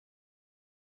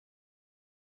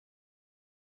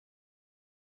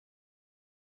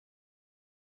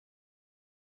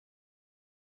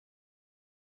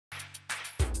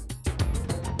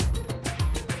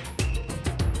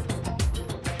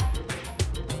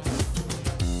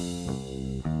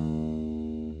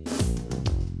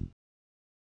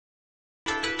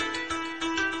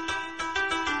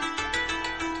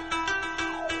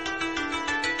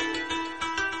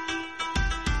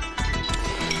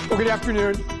Good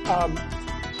afternoon.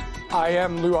 I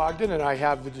am Lou Ogden, and I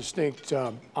have the distinct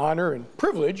honor and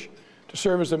privilege to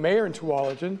serve as the mayor in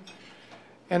Tualatin.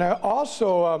 And I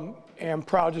also am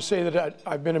proud to say that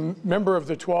I've been a member of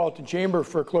the Tualatin Chamber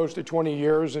for close to 20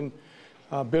 years and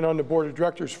been on the board of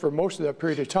directors for most of that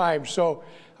period of time. So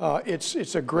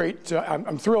it's a great,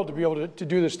 I'm thrilled to be able to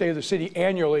do the State of the City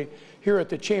annually here at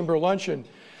the Chamber Luncheon.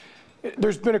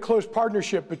 There's been a close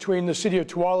partnership between the City of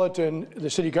Tualatin, the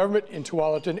city government in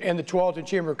Tualatin, and the Tualatin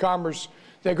Chamber of Commerce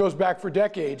that goes back for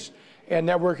decades. And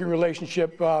that working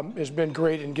relationship has been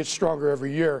great and gets stronger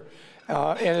every year.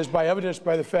 And is by evidenced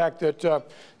by the fact that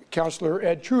Councilor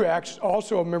Ed Truax is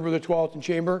also a member of the Tualatin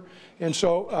Chamber. And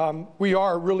so we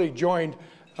are really joined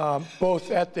both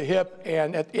at the hip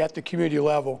and at the community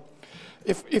level.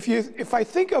 If I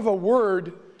think of a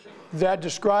word that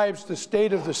describes the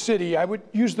state of the city, I would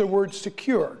use the word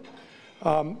secure.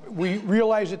 We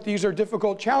realize that these are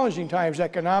difficult, challenging times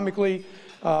economically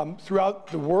throughout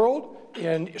the world,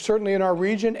 and certainly in our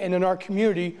region and in our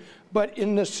community. But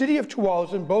in the city of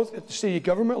Tualatin, both at the city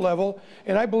government level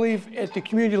and I believe at the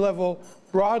community level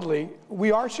broadly,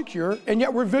 we are secure, and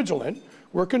yet we're vigilant,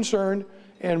 we're concerned,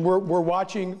 and we're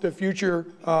watching the future,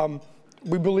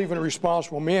 we believe, in a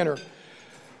responsible manner.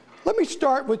 Let me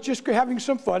start with just having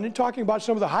some fun and talking about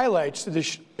some of the highlights of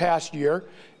this past year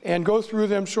and go through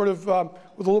them sort of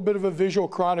with a little bit of a visual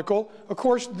chronicle. Of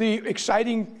course, the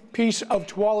exciting piece of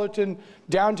Tualatin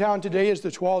downtown today is the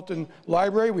Tualatin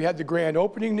Library. We had the grand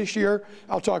opening this year.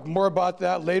 I'll talk more about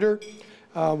that later.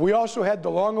 We also had the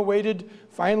long-awaited,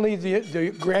 finally, the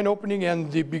grand opening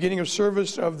and the beginning of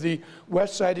service of the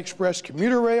West Side Express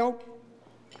commuter rail.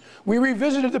 We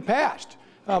revisited the past.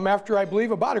 After, I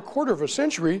believe, about a quarter of a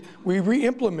century, we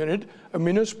re-implemented a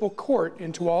municipal court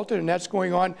in Tualatin, and that's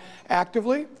going on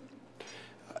actively.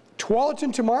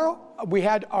 Tualatin tomorrow, we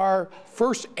had our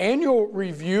first annual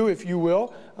review, if you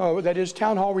will, that is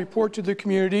Town Hall report to the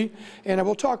community, and I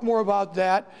will talk more about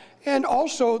that. And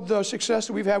also the success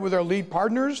that we've had with our lead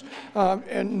partners,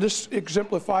 and this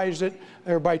exemplifies it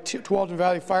by Tualatin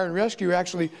Valley Fire and Rescue,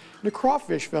 actually, the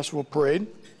Crawfish Festival Parade.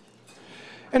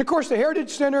 And of course, the Heritage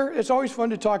Center, it's always fun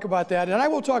to talk about that, and I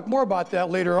will talk more about that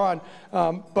later on.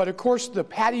 But of course, the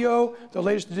patio, the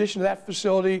latest addition to that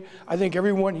facility, I think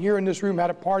everyone here in this room had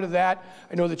a part of that.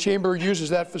 I know the Chamber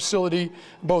uses that facility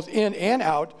both in and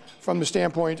out from the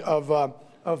standpoint of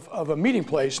a meeting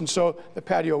place, and so the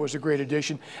patio was a great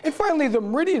addition. And finally, the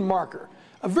Meridian Marker.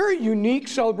 A very unique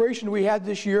celebration we had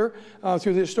this year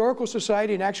through the Historical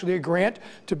Society, and actually a grant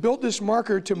to build this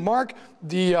marker to mark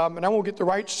the, and I won't get the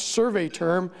right survey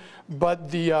term,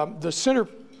 but the center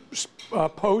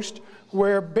post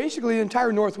where basically the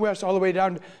entire Northwest all the way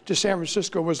down to San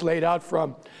Francisco was laid out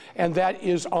from. And that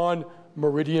is on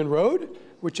Meridian Road,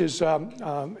 which is at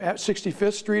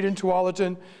 65th Street in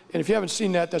Tualatin. And if you haven't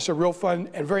seen that, that's a real fun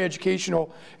and very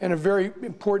educational and a very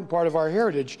important part of our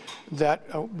heritage that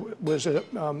was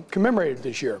commemorated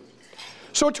this year.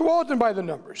 So Tualatin by the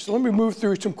numbers. So let me move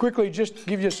through some quickly, just to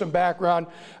give you some background.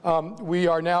 We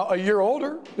are now a year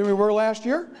older than we were last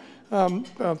year,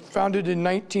 founded in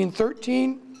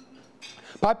 1913.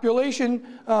 Population,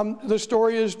 the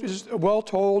story is well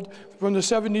told. From the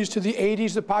 70s to the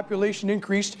 80s, the population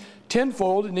increased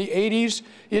tenfold. In the 80s,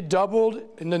 it doubled.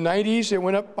 In the 90s, it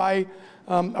went up by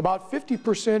about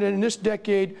 50%. And in this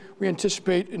decade, we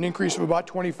anticipate an increase of about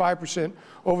 25%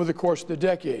 over the course of the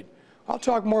decade. I'll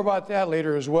talk more about that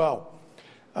later as well.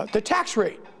 The tax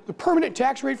rate. The permanent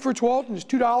tax rate for Tualatin is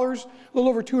 $2, a little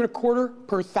over $2.25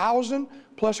 per thousand,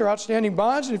 plus our outstanding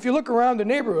bonds. And if you look around the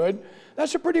neighborhood,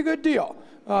 that's a pretty good deal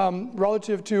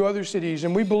relative to other cities.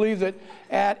 And we believe that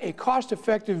at a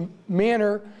cost-effective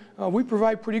manner, we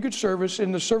provide pretty good service,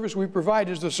 and the service we provide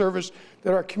is the service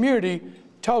that our community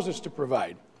tells us to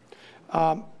provide.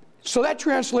 So that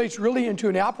translates really into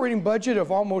an operating budget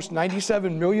of almost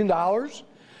 $97 million.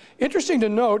 Interesting to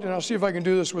note, and I'll see if I can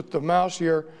do this with the mouse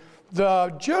here,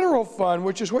 the general fund,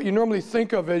 which is what you normally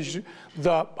think of as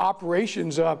the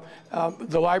operations,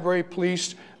 the library,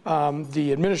 police,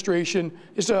 the administration,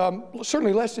 is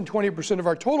certainly less than 20% of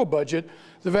our total budget.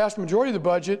 The vast majority of the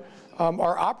budget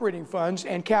are operating funds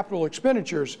and capital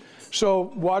expenditures.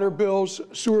 So water bills,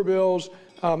 sewer bills,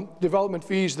 development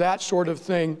fees, that sort of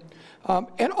thing.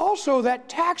 And also that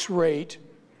tax rate,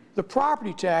 the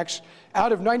property tax,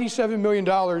 out of $97 million,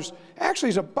 actually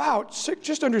is about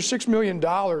just under $6 million,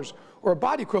 or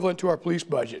about equivalent to our police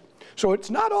budget. So it's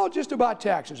not all just about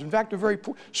taxes. In fact, a very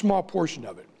small portion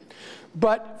of it.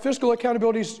 But fiscal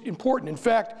accountability is important. In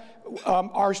fact,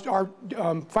 our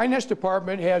finance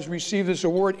department has received this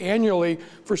award annually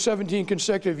for 17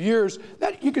 consecutive years.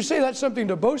 That, you could say that's something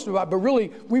to boast about, but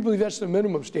really, we believe that's the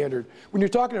minimum standard. When you're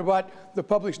talking about the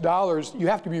public's dollars, you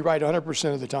have to be right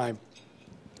 100% of the time.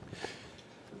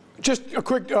 Just a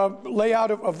quick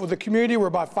layout of the community. We're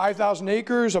about 5,000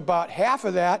 acres. About half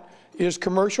of that is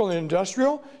commercial and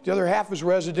industrial. The other half is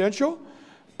residential.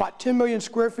 About 10 million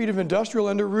square feet of industrial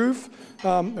under roof,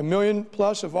 a million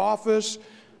plus of office,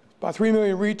 about 3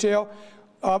 million retail.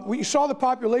 We saw the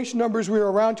population numbers. We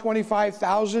were around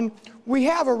 25,000. We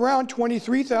have around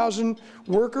 23,000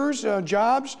 workers,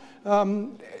 jobs.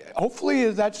 Hopefully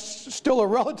that's still a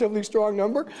relatively strong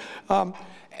number.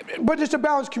 But it's a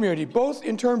balanced community, both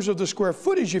in terms of the square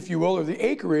footage, if you will, or the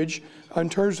acreage, in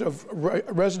terms of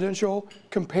residential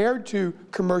compared to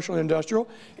commercial and industrial,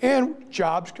 and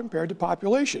jobs compared to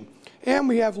population. And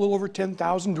we have a little over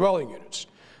 10,000 dwelling units.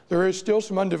 There is still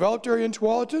some undeveloped area in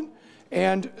Tualatin,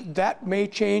 and that may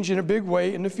change in a big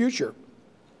way in the future.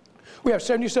 We have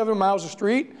 77 miles of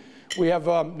street. We have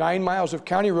 9 miles of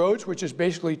county roads, which is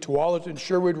basically Tualatin,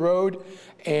 Sherwood Road,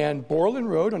 and Borland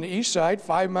Road on the east side,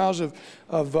 5 miles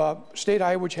of state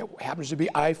highway, which happens to be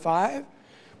I-5.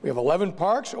 We have 11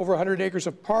 parks, over 100 acres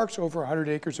of parks, over 100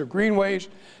 acres of greenways,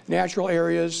 natural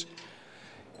areas.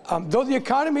 Though the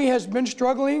economy has been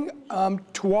struggling,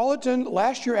 Tualatin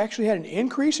last year actually had an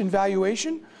increase in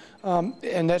valuation,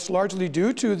 and that's largely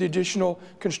due to the additional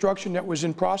construction that was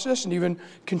in process and even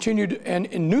continued and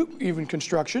in new even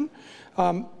construction.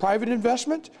 Private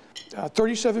investment,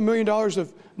 $37 million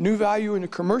of new value in the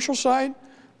commercial side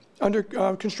under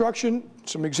construction.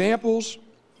 Some examples,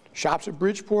 shops at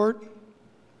Bridgeport.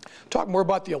 Talk more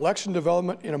about the election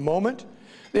development in a moment.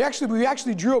 We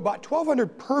actually drew about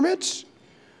 1,200 permits,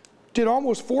 did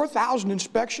almost 4,000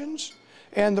 inspections,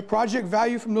 and the project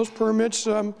value from those permits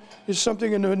is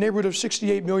something in the neighborhood of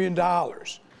 $68 million.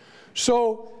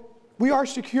 So we are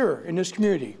secure in this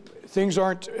community. Things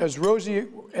aren't as rosy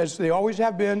as they always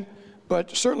have been,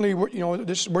 but certainly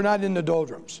we're not in the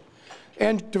doldrums.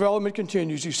 And development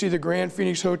continues. You see the Grand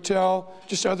Phoenix Hotel,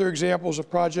 just other examples of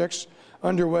projects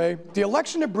underway. The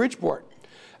election at Bridgeport,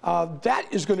 that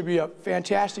is going to be a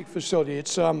fantastic facility.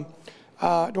 It's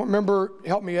I don't remember,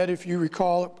 help me Ed, if you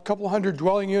recall, a couple hundred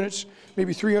dwelling units,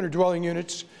 maybe 300 dwelling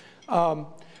units.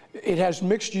 It has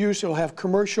mixed use. It'll have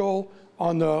commercial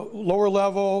on the lower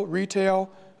level,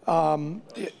 retail.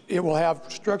 It will have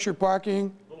structured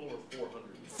parking. A little over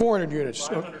 400 units.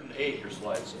 508, your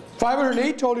slide says.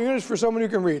 508 total units for someone who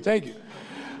can read. Thank you.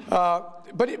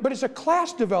 But it's a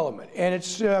class development, and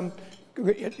it's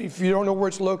if you don't know where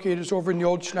it's located, it's over in the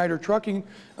old Schneider Trucking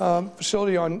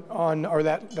facility or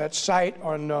that site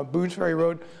on Boones Ferry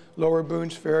Road, Lower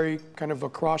Boones Ferry, kind of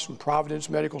across from Providence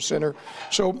Medical Center.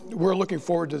 So we're looking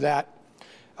forward to that.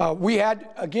 We had,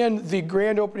 again, the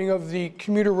grand opening of the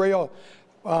commuter rail,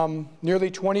 nearly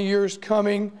 20 years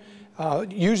coming,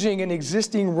 using an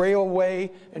existing railway,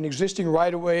 an existing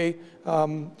right-of-way,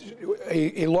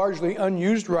 a largely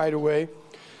unused right-of-way.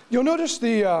 You'll notice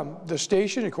the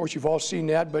station, of course you've all seen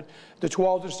that, but the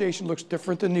Tualatin station looks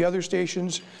different than the other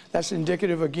stations. That's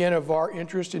indicative again of our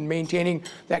interest in maintaining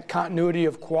that continuity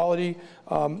of quality,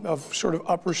 of sort of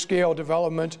upper scale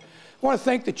development. I want to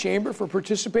thank the Chamber for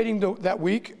participating that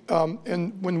week.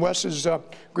 And when Wes's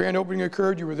grand opening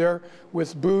occurred, you were there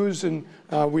with booze, and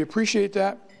we appreciate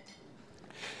that.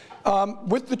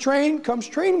 With the train comes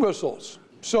train whistles.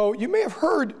 So you may have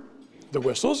heard the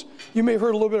whistles. You may have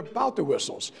heard a little bit about the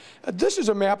whistles. This is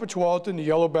a map of Tualatin, the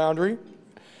yellow boundary.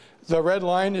 The red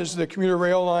line is the commuter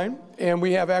rail line, and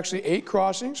we have actually 8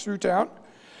 crossings through town.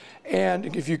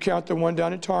 And if you count the one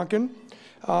down at Tonkin,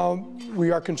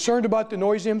 we are concerned about the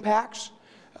noise impacts.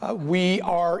 We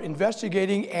are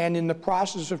investigating and in the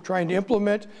process of trying to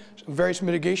implement various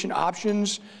mitigation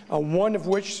options, one of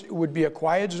which would be a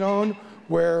quiet zone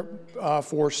where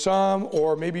for some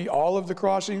or maybe all of the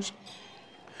crossings,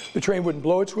 the train wouldn't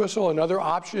blow its whistle. Another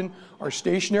option are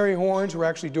stationary horns. We're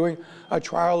actually doing a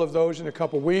trial of those in a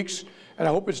couple weeks. And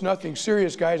I hope it's nothing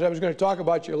serious, guys. I was going to talk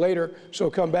about you later, so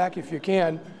come back if you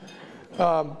can.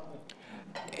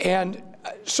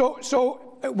 So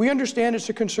we understand it's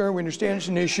a concern. We understand it's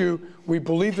an issue. We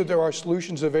believe that there are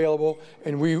solutions available,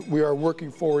 and we are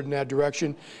working forward in that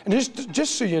direction. And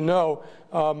just so you know,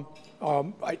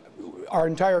 our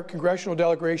entire congressional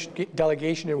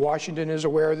delegation in Washington is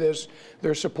aware of this.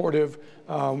 They're supportive.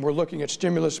 We're looking at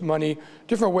stimulus money,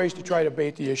 different ways to try to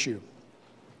abate the issue.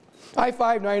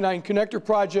 I-599 Connector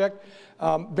Project,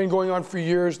 been going on for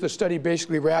years. The study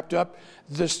basically wrapped up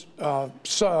this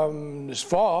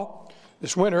fall,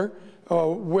 this winter.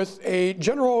 with a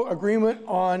general agreement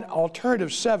on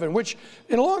Alternative 7, which,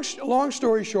 in a long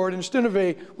story short,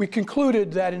 we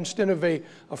concluded that instead of a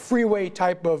freeway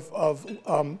type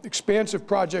of expansive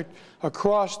project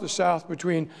across the South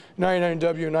between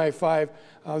 99W and I-5,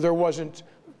 there wasn't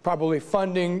probably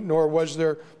funding, nor was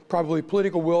there probably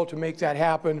political will to make that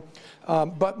happen.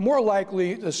 But more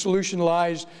likely, the solution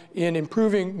lies in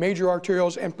improving major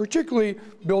arterials and particularly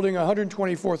building a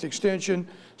 124th extension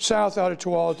south out of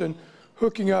Tualatin,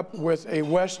 hooking up with a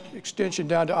west extension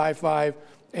down to I-5,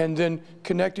 and then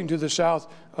connecting to the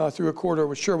south through a corridor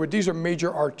with Sherwood. These are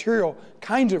major arterial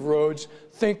kinds of roads.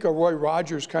 Think a Roy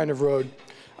Rogers kind of road.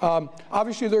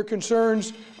 Obviously, there are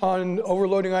concerns on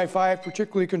overloading I-5,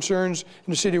 particularly concerns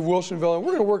in the city of Wilsonville, and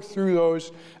we're going to work through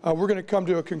those. We're going to come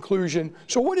to a conclusion.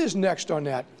 So what is next on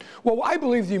that? Well, I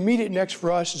believe the immediate next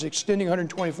for us is extending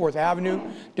 124th Avenue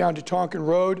down to Tonkin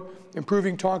Road,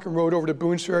 improving Tonkin Road over to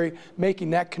Boones Ferry, making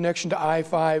that connection to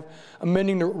I-5,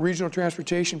 amending the regional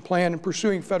transportation plan, and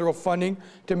pursuing federal funding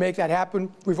to make that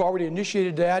happen. We've already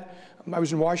initiated that. I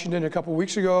was in Washington a couple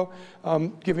weeks ago,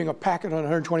 giving a packet on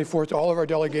 124th to all of our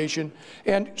delegation.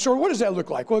 And so what does that look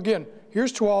like? Well, again,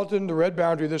 here's Tualatin, the red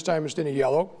boundary, this time instead of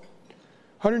yellow.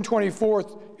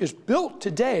 124th is built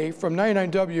today from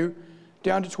 99W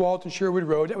down to Tualatin Sherwood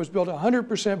Road. That was built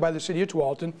 100% by the city of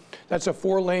Tualatin. That's a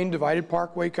 4-lane divided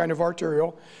parkway kind of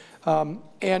arterial. And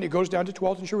it goes down to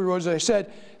Tualatin Sherwood Road. As I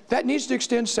said, that needs to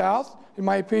extend south, in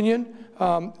my opinion.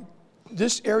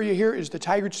 This area here is the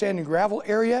Tigard Sand and Gravel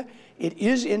area. It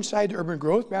is inside the urban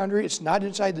growth boundary. It's not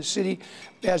inside the city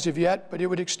as of yet, but it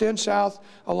would extend south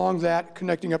along that,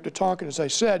 connecting up to Tonkin, as I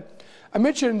said. I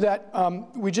mentioned that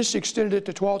we just extended it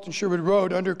to Tualatin Sherwood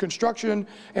Road under construction,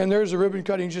 and there's a ribbon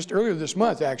cutting just earlier this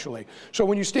month, actually. So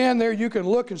when you stand there, you can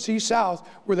look and see south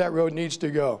where that road needs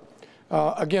to go.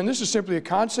 Again, this is simply a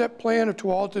concept plan of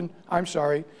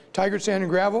Tigard Sand and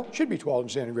Gravel. Should be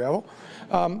Tualatin Sand and Gravel.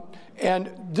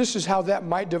 And this is how that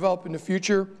might develop in the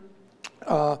future.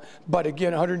 But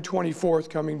again, 124th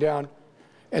coming down,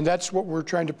 and that's what we're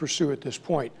trying to pursue at this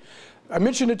point. I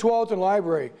mentioned the Tualatin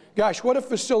Library. Gosh, what a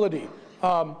facility.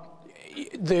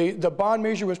 The bond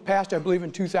measure was passed, I believe,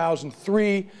 in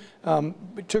 2003.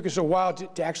 It took us a while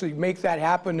to actually make that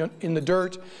happen in the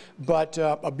dirt, but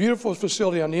a beautiful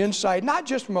facility on the inside, not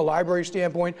just from a library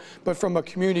standpoint, but from a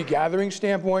community gathering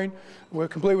standpoint. We're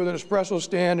complete with an espresso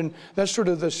stand, and that's sort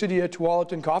of the city of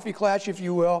Tualatin coffee clash, if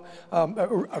you will,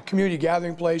 a community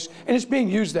gathering place, and it's being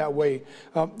used that way.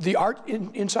 The art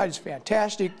inside is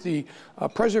fantastic. The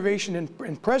preservation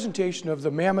and presentation of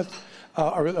the mammoth,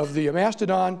 or of the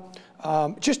mastodon,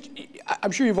 I'm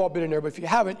sure you've all been in there, but if you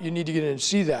haven't, you need to get in and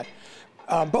see that.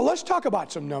 But let's talk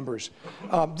about some numbers.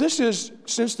 This is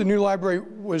since the new library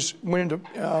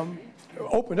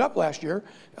opened up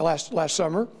last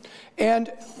summer,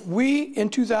 and we in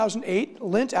 2008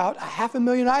 lent out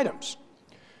 500,000 items.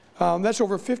 That's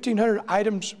over 1,500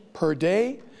 items per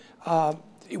day.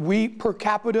 We per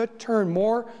capita turn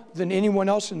more than anyone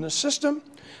else in the system.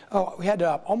 We had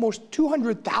almost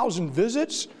 200,000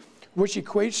 visits, which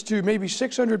equates to maybe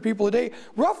 600 people a day.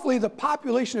 Roughly the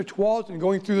population of Tualatin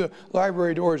going through the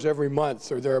library doors every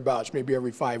month or thereabouts, maybe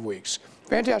every 5 weeks.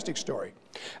 Fantastic story.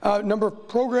 Number of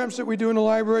programs that we do in the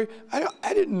library.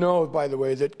 I didn't know, by the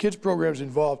way, that kids programs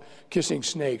involve kissing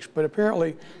snakes, but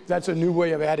apparently that's a new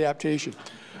way of adaptation.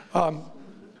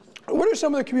 What are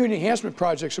some of the community enhancement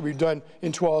projects that we've done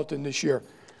in Tualatin this year?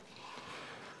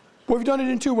 We've done it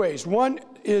in two ways. One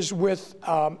is with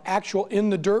actual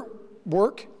in-the-dirt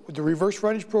work. The reverse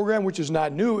frontage program, which is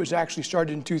not new, is actually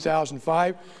started in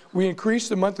 2005. We increased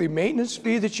the monthly maintenance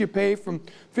fee that you pay from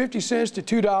 50 cents to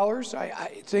 $2.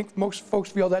 I think most folks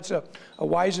feel that's a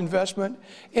wise investment.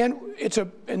 And it's,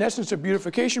 in essence, a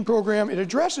beautification program. It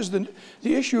addresses the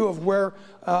issue of where,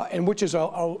 and which is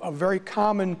a very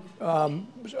common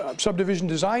subdivision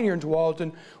design here in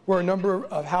Tualatin, where a number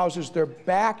of houses, their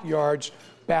backyards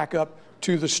back up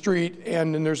to the street,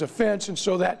 and then there's a fence, and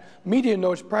so that median,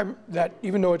 though it's that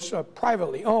even though it's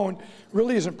privately owned,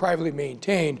 really isn't privately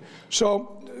maintained.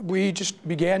 So we just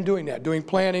began doing that, doing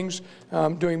plantings,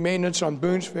 doing maintenance on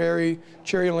Boones Ferry,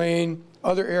 Cherry Lane,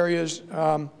 other areas,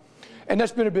 and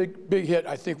that's been a big hit,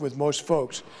 I think, with most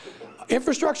folks.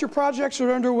 Infrastructure projects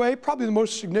are underway, probably the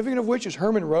most significant of which is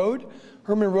Herman Road.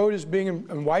 Herman Road is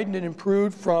being widened and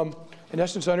improved from, in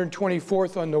essence,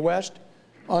 124th on the west,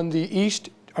 on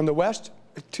the west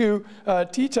to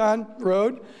Teton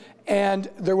Road, and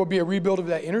there will be a rebuild of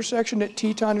that intersection at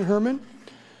Teton and Herman.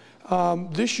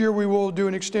 This year we will do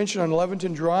an extension on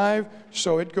Leventon Drive,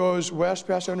 so it goes west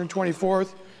past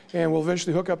 124th, and we'll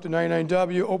eventually hook up to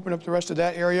 99W, open up the rest of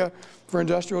that area for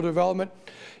industrial development.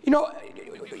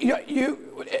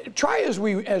 try as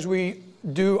we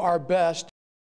do our best